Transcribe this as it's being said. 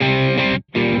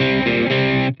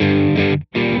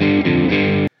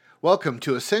Welcome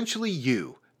to Essentially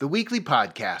You, the weekly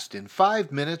podcast in 5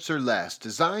 minutes or less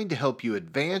designed to help you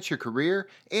advance your career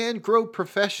and grow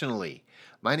professionally.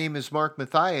 My name is Mark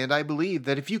Mathai, and I believe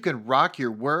that if you can rock your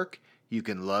work, you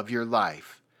can love your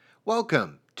life.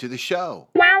 Welcome to the show.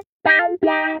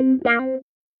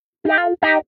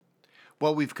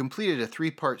 Well, we've completed a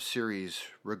 3-part series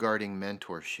regarding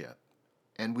mentorship.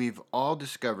 And we've all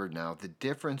discovered now the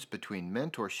difference between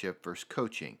mentorship versus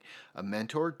coaching. A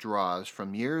mentor draws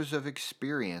from years of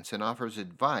experience and offers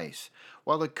advice,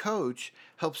 while a coach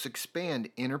helps expand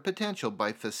inner potential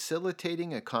by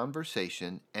facilitating a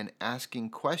conversation and asking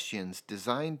questions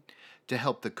designed to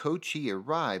help the coachee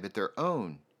arrive at their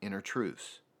own inner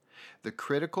truths. The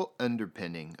critical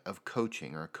underpinning of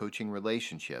coaching or a coaching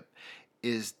relationship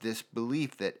is this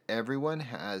belief that everyone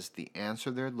has the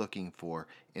answer they're looking for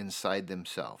inside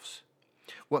themselves.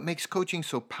 What makes coaching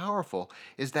so powerful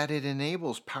is that it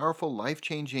enables powerful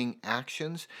life-changing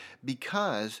actions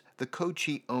because the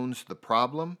coachee owns the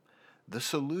problem, the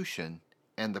solution,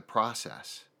 and the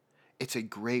process. It's a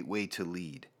great way to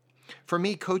lead. For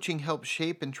me, coaching helps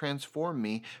shape and transform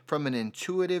me from an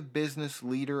intuitive business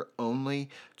leader only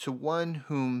to one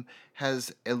whom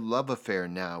has a love affair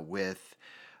now with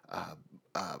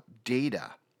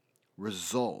data,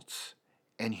 results,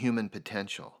 and human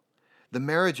potential. The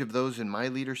marriage of those in my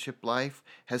leadership life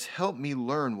has helped me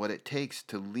learn what it takes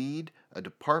to lead a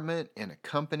department and a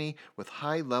company with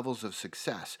high levels of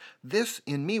success. This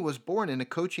in me was born in a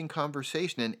coaching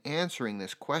conversation and answering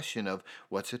this question of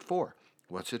what's it for?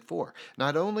 What's it for?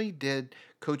 Not only did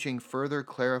coaching further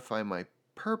clarify my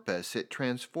purpose, it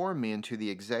transformed me into the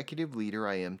executive leader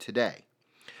I am today.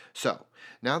 So,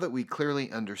 now that we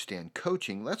clearly understand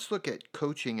coaching, let's look at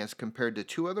coaching as compared to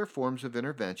two other forms of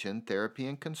intervention, therapy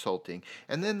and consulting,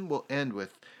 and then we'll end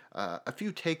with a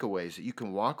few takeaways that you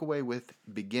can walk away with,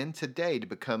 begin today to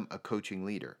become a coaching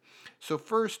leader. So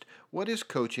first, what is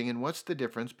coaching and what's the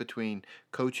difference between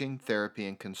coaching, therapy,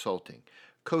 and consulting?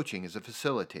 Coaching is a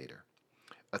facilitator.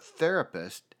 A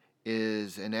therapist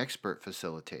is an expert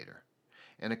facilitator,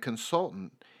 and a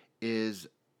consultant is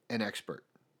an expert.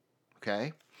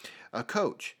 Okay? A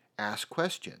coach asks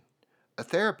question. A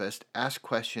therapist asks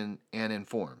question and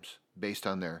informs based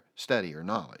on their study or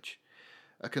knowledge.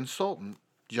 A consultant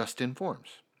just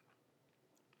informs.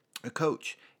 A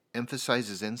coach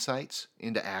emphasizes insights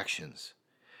into actions.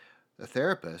 A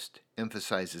therapist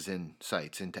emphasizes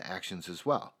insights into actions as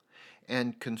well.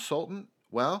 And consultant,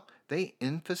 well, they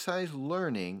emphasize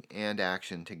learning and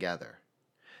action together.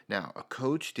 Now, a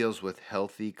coach deals with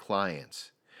healthy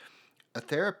clients. A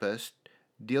therapist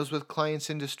deals with clients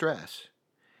in distress,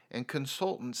 and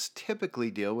consultants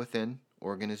typically deal within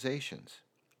organizations.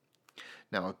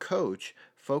 Now, a coach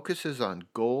focuses on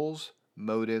goals,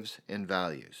 motives, and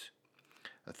values.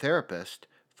 A therapist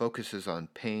focuses on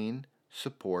pain,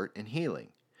 support, and healing.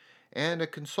 And a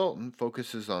consultant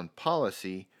focuses on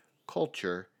policy,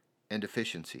 culture, and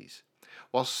efficiencies.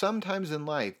 While sometimes in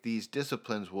life these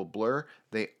disciplines will blur,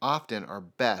 they often are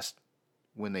best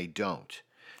when they don't.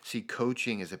 See,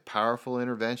 coaching is a powerful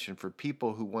intervention for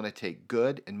people who want to take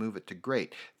good and move it to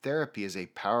great. Therapy is a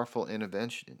powerful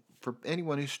intervention for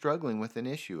anyone who's struggling with an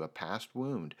issue, a past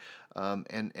wound,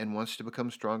 and wants to become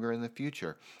stronger in the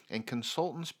future. And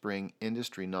consultants bring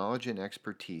industry knowledge and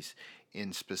expertise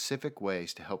in specific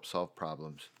ways to help solve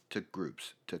problems to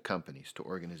groups, to companies, to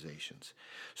organizations.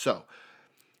 So,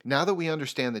 now that we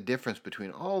understand the difference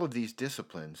between all of these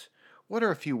disciplines, what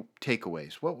are a few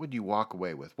takeaways? What would you walk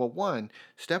away with? Well,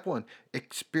 step one,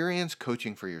 experience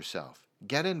coaching for yourself.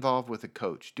 Get involved with a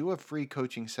coach. Do a free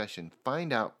coaching session.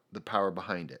 Find out the power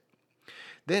behind it.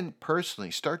 Then, personally,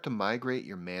 start to migrate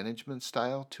your management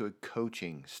style to a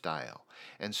coaching style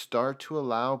and start to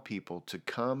allow people to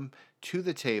come to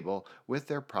the table with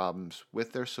their problems,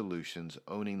 with their solutions,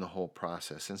 owning the whole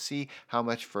process, and see how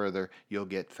much further you'll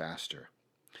get faster.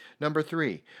 Number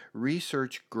 3,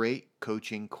 research great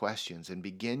coaching questions and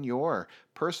begin your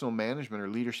personal management or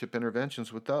leadership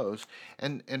interventions with those.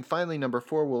 And finally, number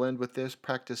 4, we'll end with this,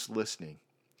 practice listening.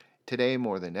 Today,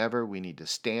 more than ever, we need to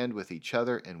stand with each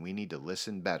other and we need to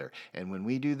listen better. And when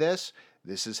we do this,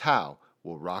 this is how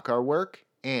we'll rock our work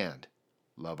and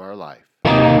love our life.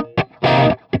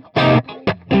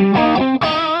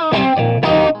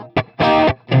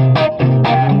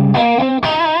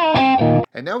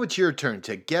 And now it's your turn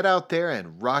to get out there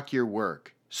and rock your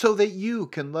work so that you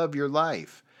can love your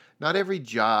life. Not every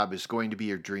job is going to be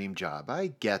your dream job.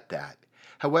 I get that.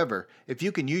 However, if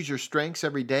you can use your strengths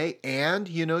every day and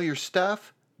you know your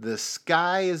stuff, the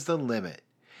sky is the limit.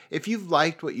 If you've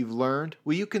liked what you've learned,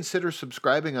 will you consider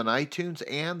subscribing on iTunes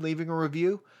and leaving a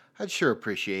review? I'd sure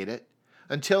appreciate it.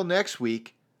 Until next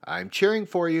week, I'm cheering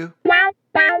for you.